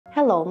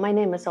Hello, my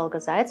name is Olga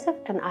Zaitsev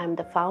and I'm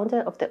the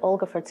founder of the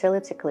Olga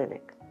Fertility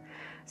Clinic.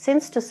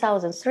 Since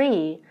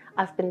 2003,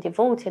 I've been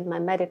devoting my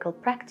medical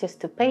practice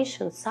to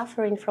patients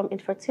suffering from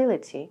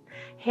infertility,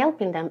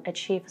 helping them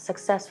achieve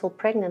successful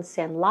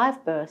pregnancy and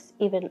live birth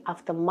even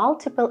after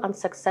multiple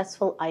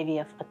unsuccessful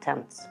IVF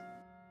attempts.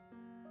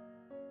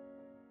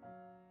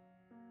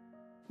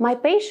 My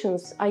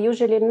patients are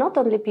usually not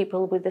only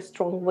people with a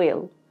strong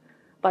will,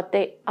 but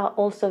they are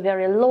also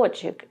very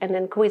logical and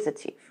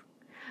inquisitive.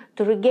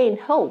 To regain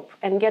hope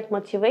and get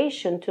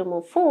motivation to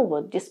move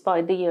forward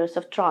despite the years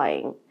of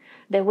trying,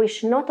 they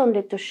wish not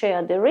only to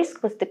share the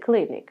risk with the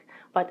clinic,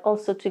 but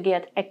also to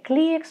get a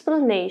clear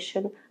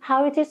explanation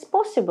how it is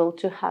possible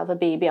to have a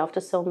baby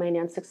after so many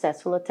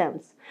unsuccessful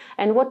attempts,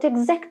 and what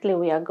exactly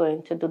we are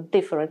going to do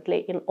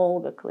differently in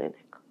Olga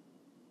Clinic.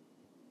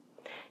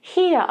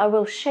 Here I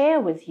will share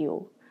with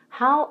you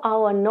how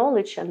our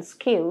knowledge and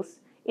skills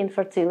in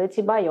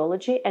fertility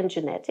biology and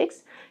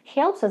genetics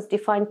helps us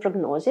define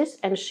prognosis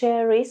and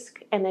share risk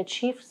and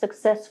achieve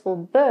successful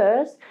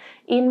birth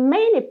in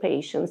many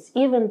patients,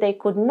 even they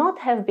could not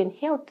have been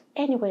helped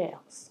anywhere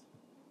else.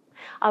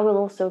 I will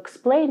also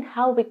explain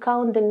how we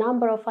count the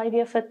number of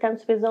IVF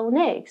attempts with own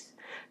eggs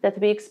that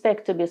we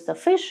expect to be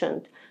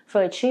sufficient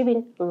for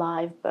achieving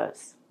live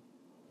birth.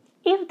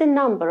 If the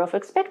number of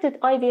expected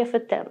IVF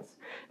attempts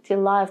till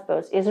live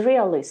birth is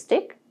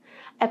realistic,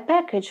 a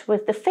package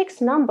with the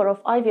fixed number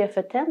of IVF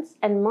attempts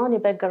and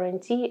money-back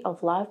guarantee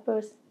of live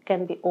birth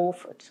can be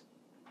offered.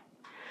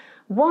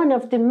 One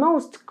of the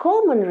most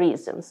common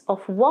reasons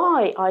of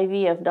why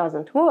IVF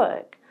doesn't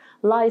work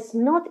lies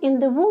not in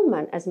the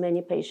woman, as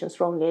many patients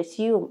wrongly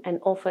assume and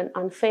often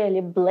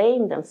unfairly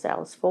blame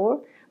themselves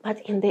for, but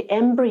in the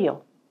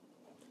embryo.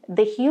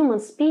 The human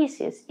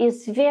species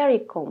is very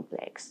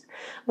complex,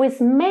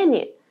 with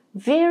many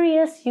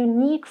various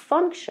unique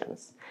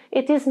functions.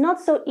 It is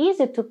not so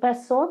easy to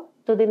pass on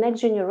to the next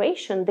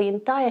generation the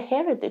entire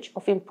heritage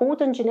of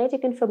important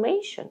genetic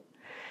information.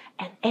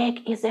 An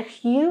egg is a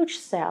huge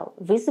cell,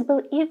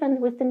 visible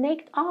even with the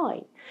naked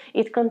eye.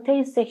 It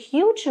contains a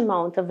huge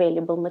amount of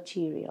valuable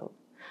material.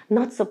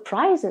 Not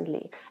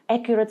surprisingly,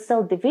 accurate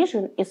cell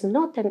division is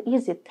not an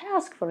easy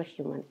task for a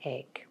human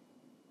egg.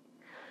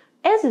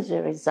 As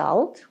a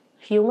result,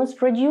 humans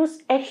produce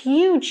a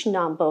huge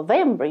number of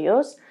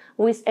embryos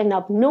with an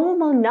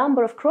abnormal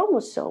number of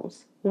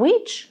chromosomes,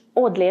 which,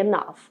 oddly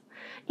enough,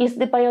 is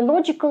the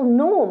biological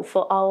norm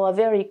for our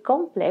very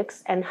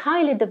complex and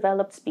highly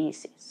developed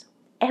species.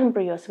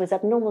 Embryos with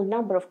abnormal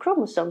number of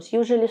chromosomes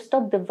usually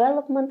stop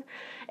development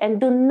and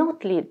do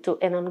not lead to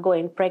an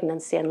ongoing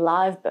pregnancy and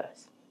live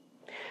birth.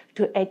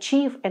 To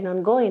achieve an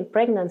ongoing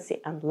pregnancy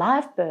and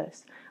live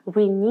birth,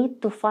 we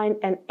need to find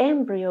an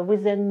embryo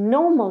with a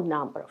normal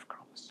number of chromosomes.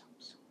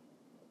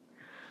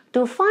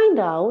 To find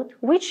out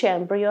which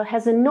embryo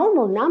has a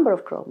normal number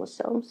of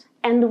chromosomes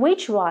and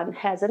which one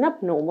has an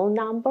abnormal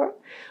number,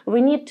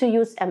 we need to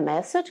use a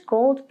method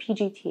called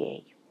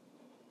PGT-A.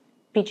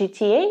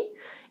 PGT-A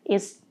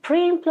is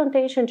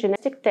pre-implantation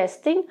genetic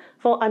testing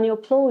for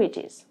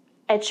aneuploidies,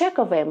 a check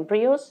of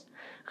embryos,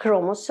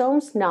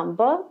 chromosomes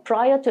number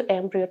prior to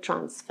embryo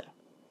transfer.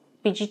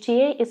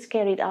 PGT-A is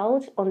carried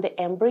out on the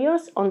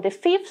embryos on the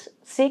 5th,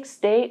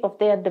 6th day of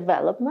their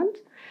development.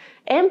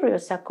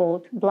 Embryos are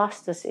called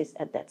blastocysts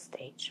at that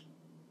stage.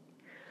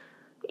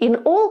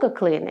 In Olga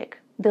Clinic,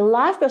 the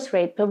live birth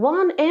rate per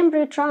one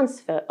embryo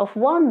transfer of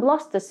one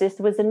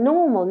blastocyst with a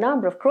normal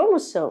number of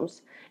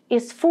chromosomes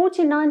is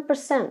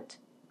 49%.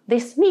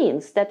 This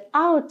means that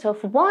out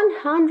of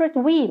 100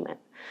 women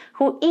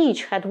who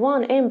each had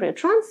one embryo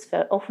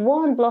transfer of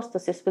one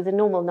blastocyst with a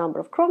normal number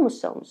of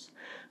chromosomes,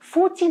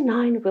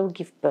 49 will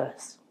give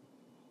birth.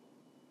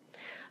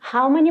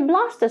 How many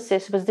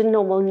blastocysts with the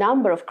normal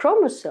number of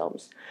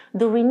chromosomes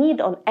do we need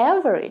on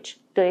average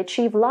to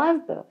achieve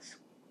live birth?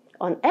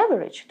 On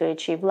average, to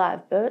achieve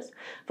live birth,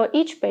 for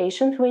each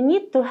patient we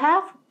need to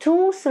have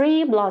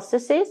 2-3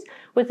 blastocysts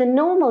with a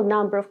normal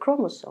number of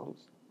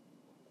chromosomes.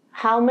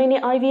 How many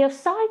IVF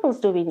cycles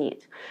do we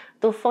need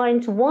to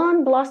find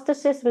one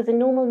blastocyst with a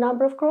normal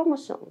number of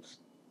chromosomes?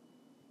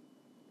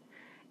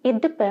 It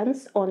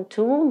depends on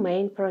two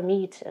main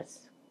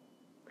parameters: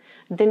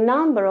 the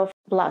number of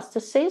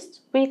blastocysts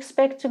we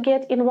expect to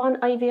get in one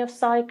IVF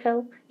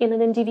cycle in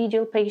an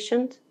individual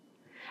patient,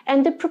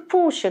 and the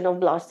proportion of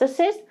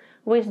blastocysts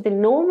with the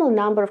normal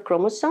number of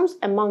chromosomes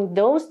among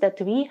those that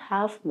we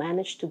have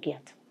managed to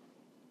get.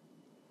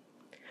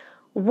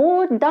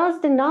 What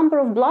does the number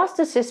of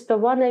blastocysts per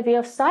one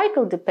IVF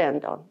cycle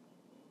depend on?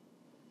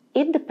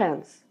 It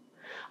depends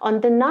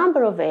on the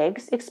number of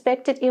eggs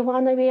expected in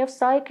one IVF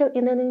cycle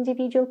in an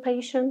individual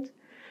patient,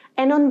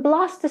 and on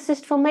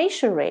blastocyst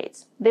formation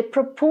rates, the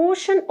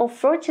proportion of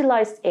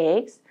fertilized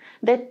eggs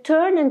that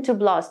turn into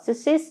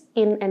blastocysts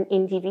in an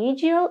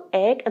individual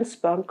egg and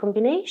sperm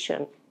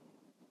combination.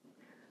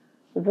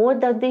 What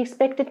does the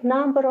expected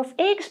number of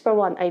eggs per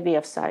one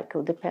IVF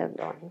cycle depend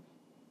on?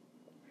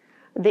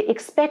 The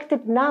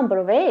expected number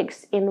of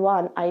eggs in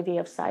one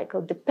IVF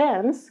cycle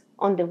depends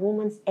on the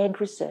woman's egg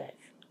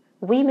reserve.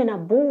 Women are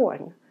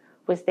born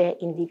with their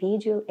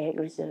individual egg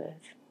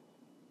reserve.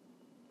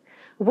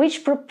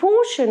 which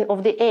proportion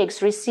of the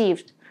eggs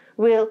received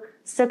will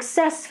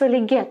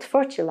successfully get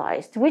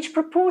fertilized, which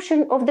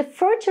proportion of the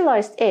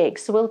fertilized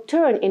eggs will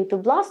turn into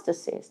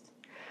blastocysts.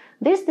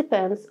 This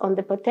depends on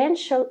the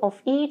potential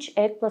of each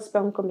egg plus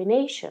sperm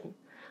combination,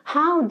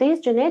 how this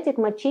genetic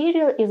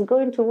material is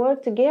going to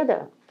work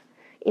together.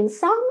 In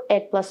some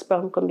egg plus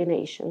sperm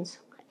combinations,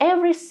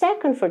 every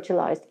second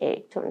fertilized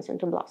egg turns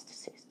into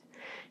blastocyst.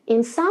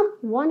 In some,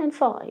 1 in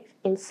 5.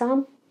 In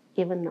some,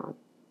 even none.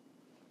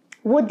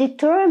 What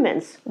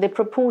determines the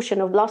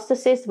proportion of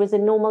blastocysts with a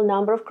normal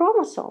number of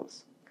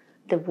chromosomes?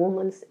 The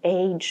woman's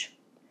age.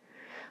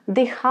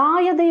 The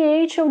higher the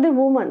age of the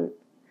woman,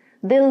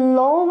 the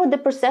lower the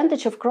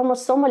percentage of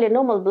chromosomally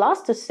normal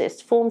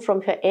blastocysts formed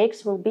from her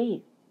eggs will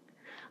be.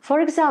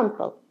 For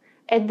example,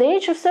 at the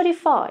age of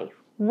 35,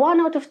 1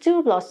 out of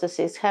 2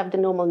 blastocysts have the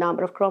normal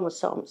number of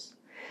chromosomes.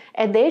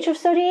 At the age of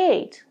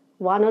 38,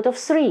 1 out of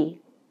 3.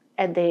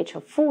 At the age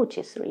of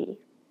 43,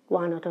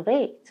 1 out of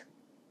 8.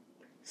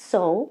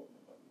 So,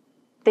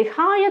 the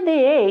higher the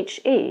age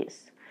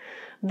is,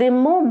 the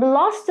more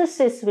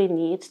blastocysts we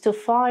need to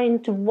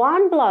find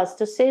one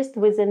blastocyst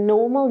with a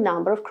normal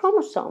number of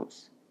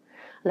chromosomes.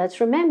 Let's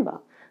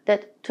remember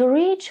that to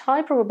reach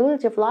high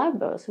probability of live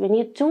birth, we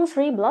need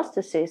 2-3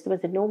 blastocysts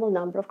with a normal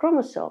number of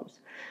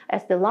chromosomes,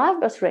 as the live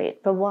birth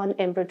rate per 1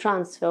 embryo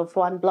transfer of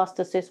 1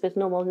 blastocyst with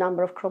normal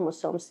number of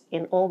chromosomes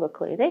in our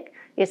clinic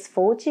is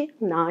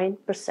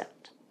 49%.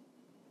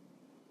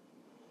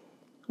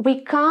 We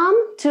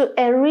come to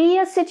a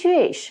rare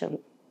situation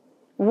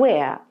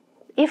where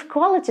if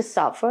quality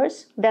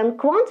suffers, then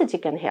quantity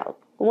can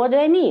help. What do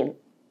I mean?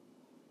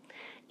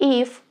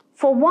 If,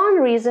 for one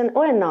reason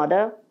or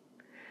another,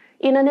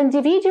 in an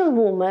individual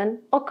woman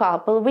or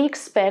couple, we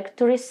expect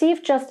to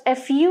receive just a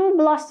few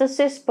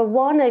blastocysts per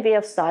 1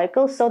 IVF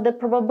cycle, so the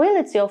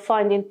probability of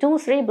finding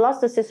 2-3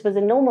 blastocysts with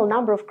a normal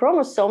number of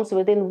chromosomes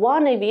within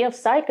 1 IVF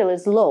cycle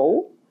is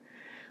low,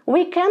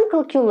 we can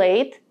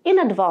calculate in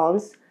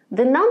advance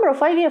the number of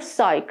IVF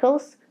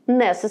cycles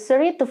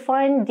necessary to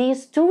find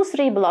these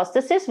 2-3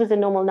 blastocysts with a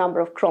normal number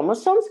of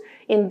chromosomes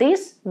in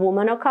this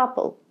woman or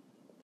couple.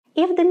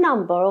 If the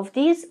number of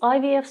these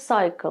IVF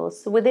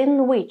cycles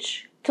within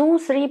which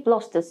 2-3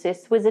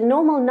 blastocysts with a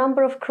normal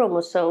number of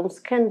chromosomes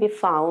can be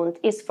found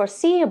is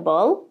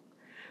foreseeable,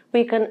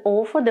 we can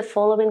offer the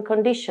following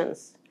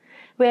conditions.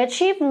 We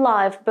achieve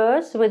live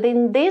birth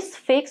within this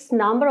fixed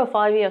number of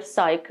IVF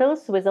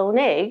cycles with own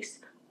eggs,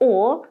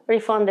 or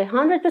refund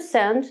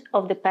 100%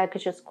 of the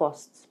package's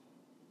costs.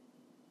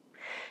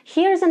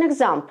 Here's an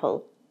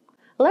example.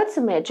 Let's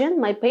imagine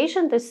my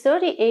patient is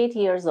 38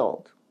 years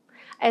old.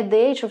 At the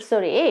age of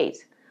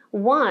 38,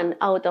 1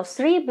 out of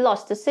 3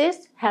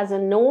 blastocysts has a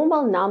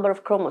normal number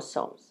of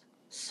chromosomes.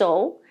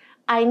 So,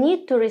 I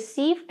need to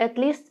receive at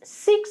least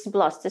 6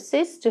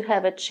 blastocysts to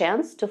have a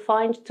chance to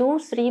find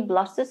 2-3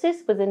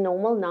 blastocysts with a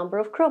normal number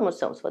of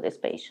chromosomes for this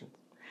patient.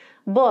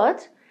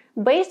 But,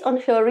 based on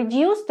her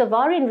reduced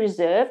ovarian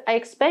reserve, I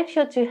expect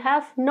her to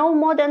have no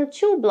more than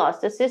 2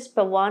 blastocysts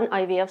per 1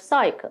 IVF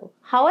cycle.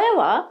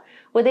 However,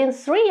 within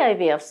 3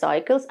 IVF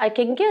cycles, I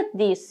can get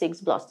these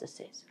 6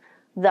 blastocysts.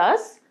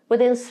 Thus,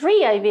 within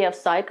 3 IVF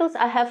cycles,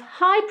 I have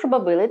high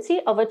probability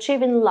of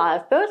achieving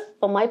live birth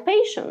for my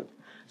patient.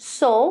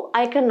 So,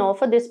 I can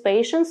offer this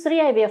patient 3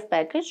 IVF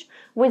package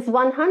with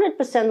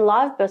 100%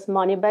 live birth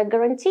money-back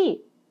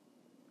guarantee.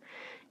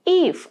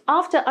 If,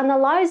 after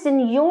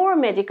analyzing your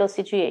medical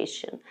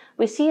situation,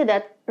 we see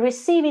that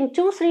receiving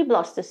 2-3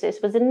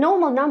 blastocysts with a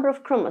normal number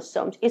of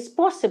chromosomes is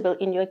possible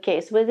in your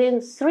case within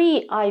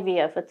 3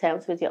 IVF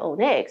attempts with your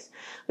own eggs,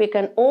 we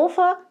can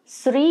offer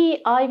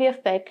 3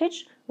 IVF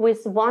package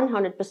with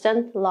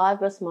 100% live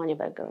birth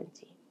money-back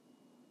guarantee.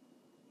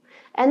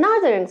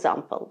 Another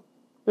example.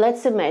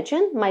 Let's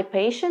imagine my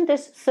patient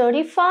is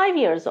 35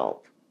 years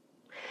old.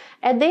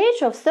 At the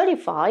age of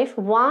 35,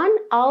 1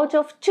 out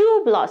of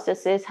 2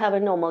 blastocysts have a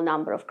normal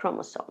number of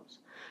chromosomes.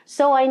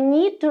 So I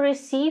need to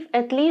receive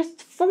at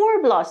least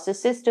 4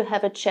 blastocysts to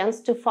have a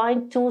chance to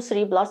find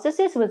 2-3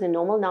 blastocysts with a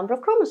normal number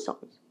of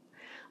chromosomes.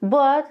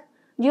 But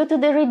due to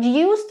the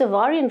reduced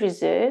ovarian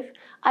reserve,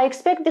 I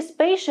expect this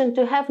patient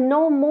to have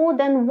no more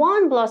than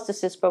 1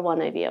 blastocyst per 1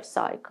 IVF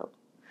cycle.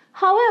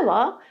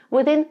 However,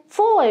 within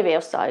 4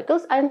 IVF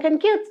cycles, I can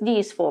get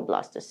these 4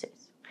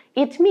 blastocysts.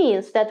 It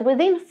means that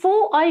within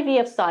 4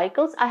 IVF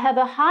cycles, I have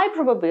a high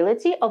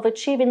probability of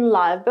achieving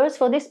live birth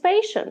for this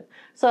patient.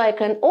 So I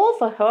can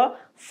offer her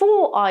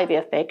 4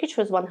 IVF package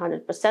with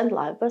 100%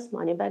 live birth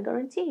money-back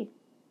guarantee.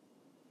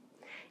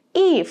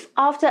 If,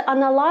 after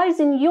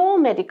analyzing your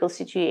medical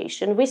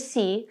situation, we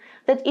see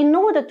that in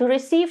order to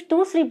receive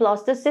 2-3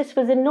 blastocysts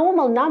with a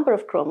normal number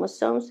of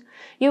chromosomes,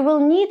 you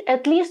will need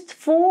at least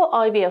 4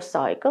 IVF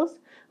cycles,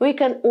 we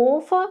can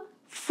offer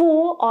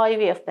 4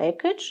 IVF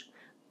package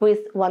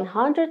with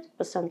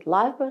 100%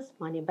 live birth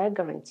money-back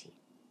guarantee.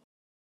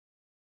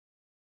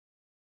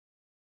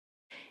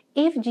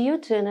 If due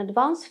to an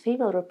advanced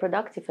female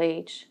reproductive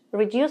age,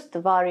 reduced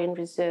ovarian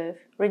reserve,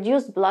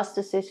 reduced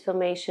blastocyst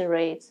formation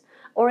rates,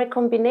 or a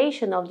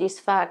combination of these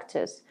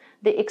factors,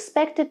 the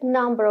expected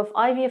number of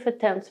IVF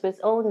attempts with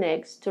own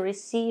eggs to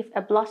receive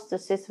a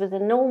blastocyst with a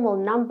normal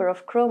number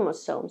of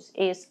chromosomes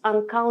is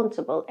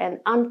uncountable and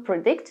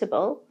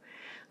unpredictable,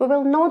 we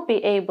will not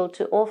be able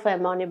to offer a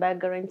money-back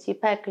guarantee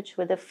package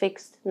with a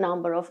fixed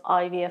number of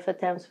IVF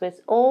attempts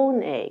with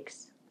own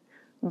eggs.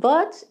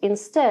 But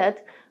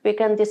instead, we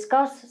can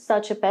discuss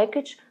such a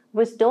package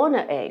with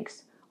donor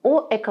eggs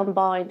or a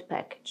combined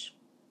package.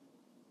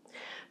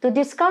 To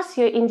discuss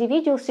your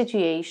individual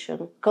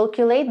situation,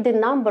 calculate the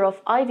number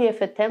of IVF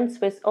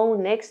attempts with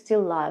own eggs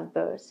till live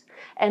birth,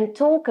 and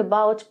talk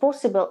about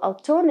possible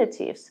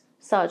alternatives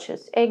such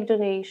as egg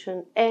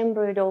donation,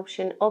 embryo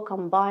adoption, or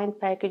combined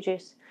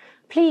packages,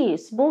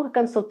 please book a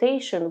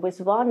consultation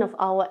with one of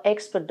our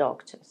expert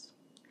doctors.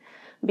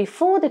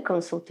 Before the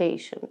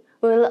consultation,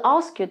 we will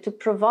ask you to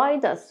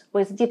provide us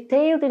with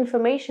detailed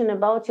information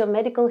about your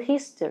medical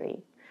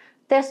history,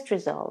 test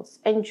results,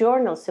 and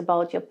journals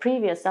about your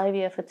previous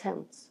IVF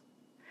attempts.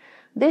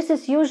 This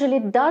is usually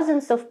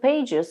dozens of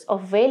pages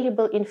of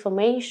valuable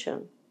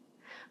information.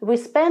 We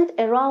spent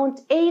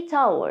around 8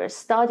 hours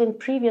studying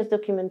previous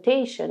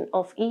documentation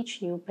of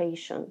each new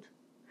patient.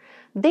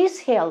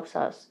 This helps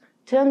us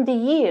turn the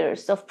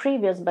years of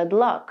previous bad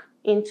luck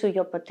into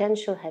your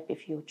potential happy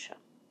future.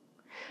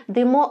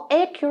 The more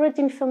accurate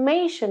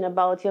information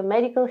about your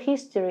medical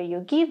history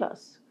you give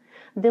us,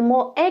 the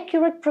more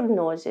accurate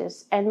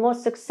prognosis and more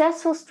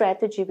successful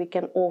strategy we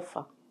can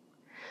offer.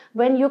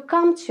 When you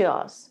come to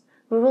us,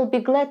 we will be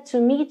glad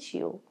to meet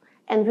you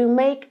and will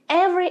make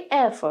every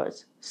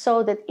effort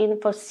so that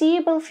in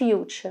foreseeable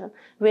future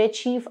we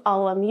achieve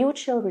our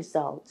mutual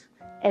result,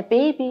 a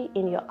baby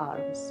in your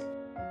arms.